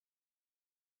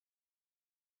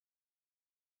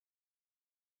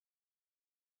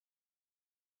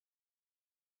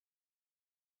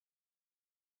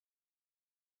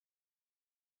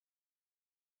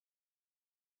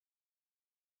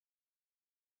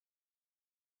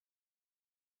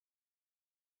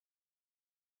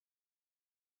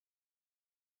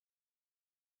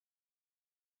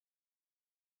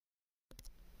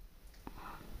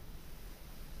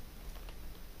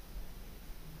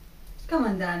Come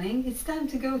on, darling, it's time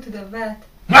to go to the vet.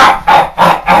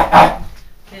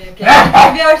 Okay,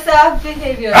 behave yourself,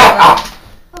 behave yourself.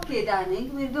 Okay,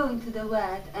 darling, we're going to the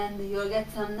vet and you'll get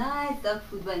some nice dog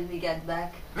food when we get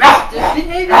back. Just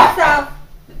behave yourself.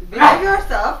 Behave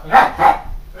yourself.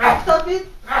 Stop it,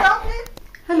 stop it.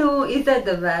 Hello, is that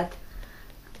the vet?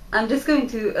 I'm just going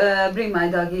to bring my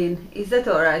dog in. Is that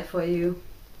alright for you?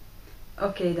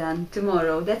 Okay then,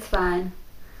 tomorrow, that's fine.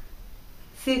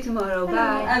 See you tomorrow,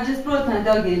 bye. I've just brought my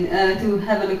dog in to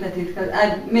have a look at it because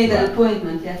I made an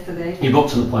appointment yesterday. You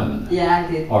booked an appointment? Yeah,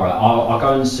 I did. Alright, I'll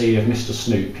go and see if Mr.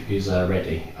 Snoop is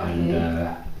ready and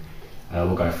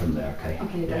we'll go from there, okay?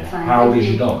 Okay, that's fine. How old is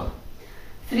your dog?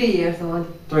 3 years old.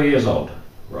 3 years old?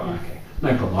 Right, Yeah. okay.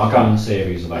 No problem, I'll go and see if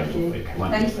he's available Okay. for you.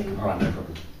 Won't Thank be a second. you. Alright, no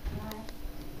problem.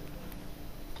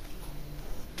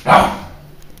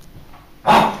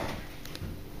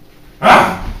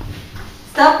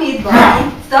 Stop it, Bobby.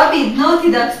 Stop it.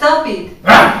 Naughty dog, stop it.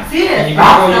 Serious. Can you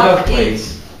control your dog, Stop please?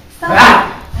 Stop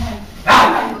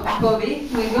it. Bobby,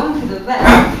 we're going to the vet.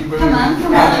 Come on,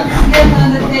 come on. Get on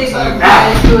the table.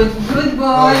 Very good. Good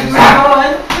boy, good boy,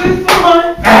 good boy.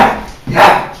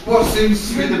 Yeah. What seems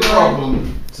to be the problem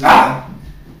today?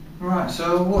 Right,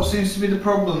 so what seems to be the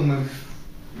problem with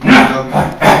your dog?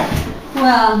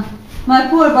 Well, my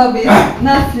poor Bobby is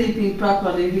not sleeping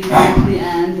properly recently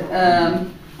and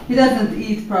he doesn't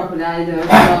eat properly either,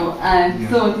 so I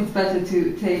thought it's better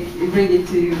to bring it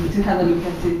to you to have a look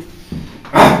at it.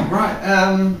 Right,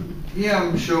 yeah,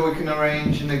 I'm sure we can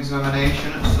arrange an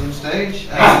examination at some stage.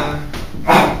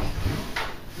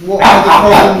 What other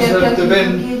problems have there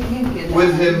been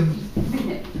with him?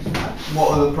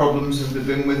 What other problems have there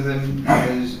been with him?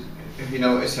 Have you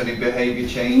noticed any behaviour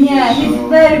changes? Yeah, he's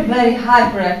very, very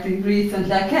hyperactive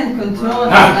recently. I can't control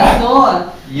him at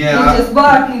all. Yeah. He's just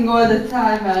barking all the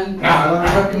time and...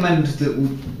 I recommend that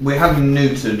we have him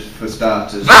neutered for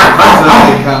starters, so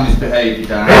he calm his behaviour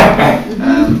down.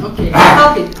 Okay,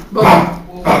 stop it, Bobby.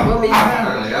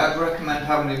 Generally, I'd recommend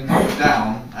having him put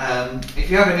down. If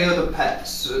you have any other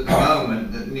pets at the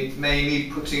moment that may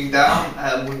need putting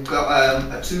down, we've got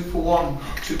a 2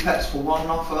 pets for 1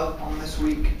 offer on this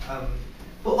week.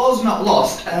 But all's not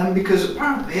lost, because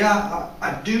apparently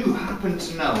I do happen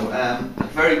to know a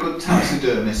very good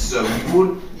taxidermist, so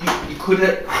you could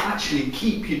actually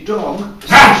keep your dog,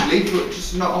 essentially, but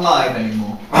just not alive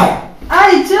anymore.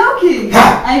 Are you joking?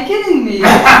 Are you kidding me? You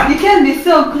can't be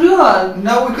so cruel.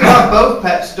 No, we could have both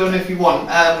pets done if you want.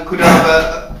 We could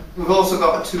have we've also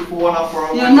got a 2 for 1 offer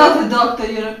on. You're not a doctor,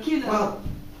 you're a killer. Well,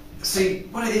 see,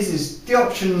 what it is the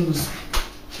options,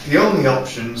 the only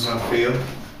options I feel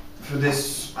for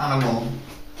this animal,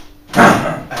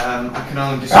 I can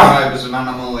only describe as an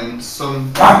animal in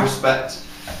some respect,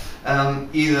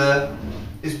 either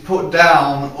is put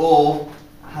down or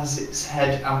has its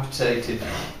head amputated.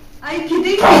 Are you kidding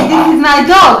me? This is my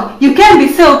dog. You can't be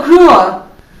so cruel.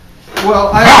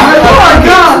 Well, I think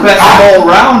it's best all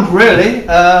round, really.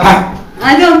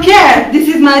 I don't care. This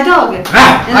is my dog, and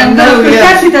I'm going to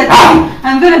protect it at home.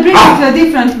 I'm going to bring it to a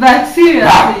different vet.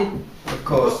 Seriously. Of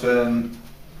course,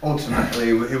 ultimately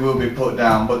he will be put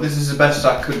down, but this is the best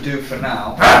I could do for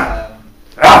now.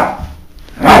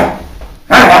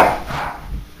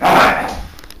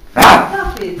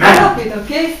 Stop it,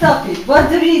 okay? Stop it. What's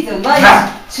the reason?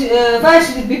 Why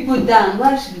should it be put down?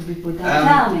 Why should it be put down?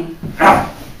 Tell me.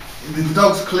 The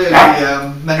dog's clearly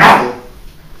mental.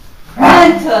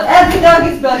 Mental. Every dog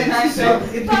is bloody mental.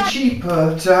 It'd be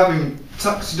cheaper to have him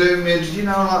taxidermied, you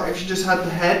know, like if you just had the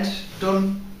head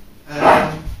done.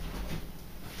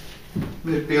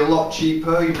 It'd be a lot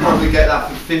cheaper. You'd probably get that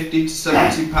for £50 to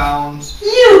 £70.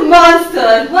 You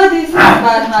monster! What is this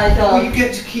about my dog? Well, you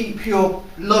get to keep your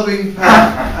loving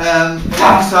pet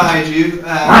alongside you.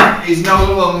 He's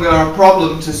no longer a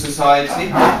problem to society.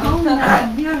 You're home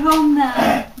now. You're home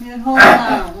now. You're home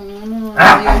now.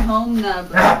 You're home now,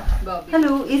 Bobby.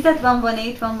 Hello, is that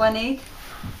 118?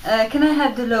 Can I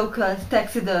have the local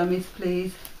taxidermist,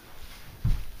 please?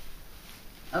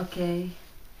 Okay.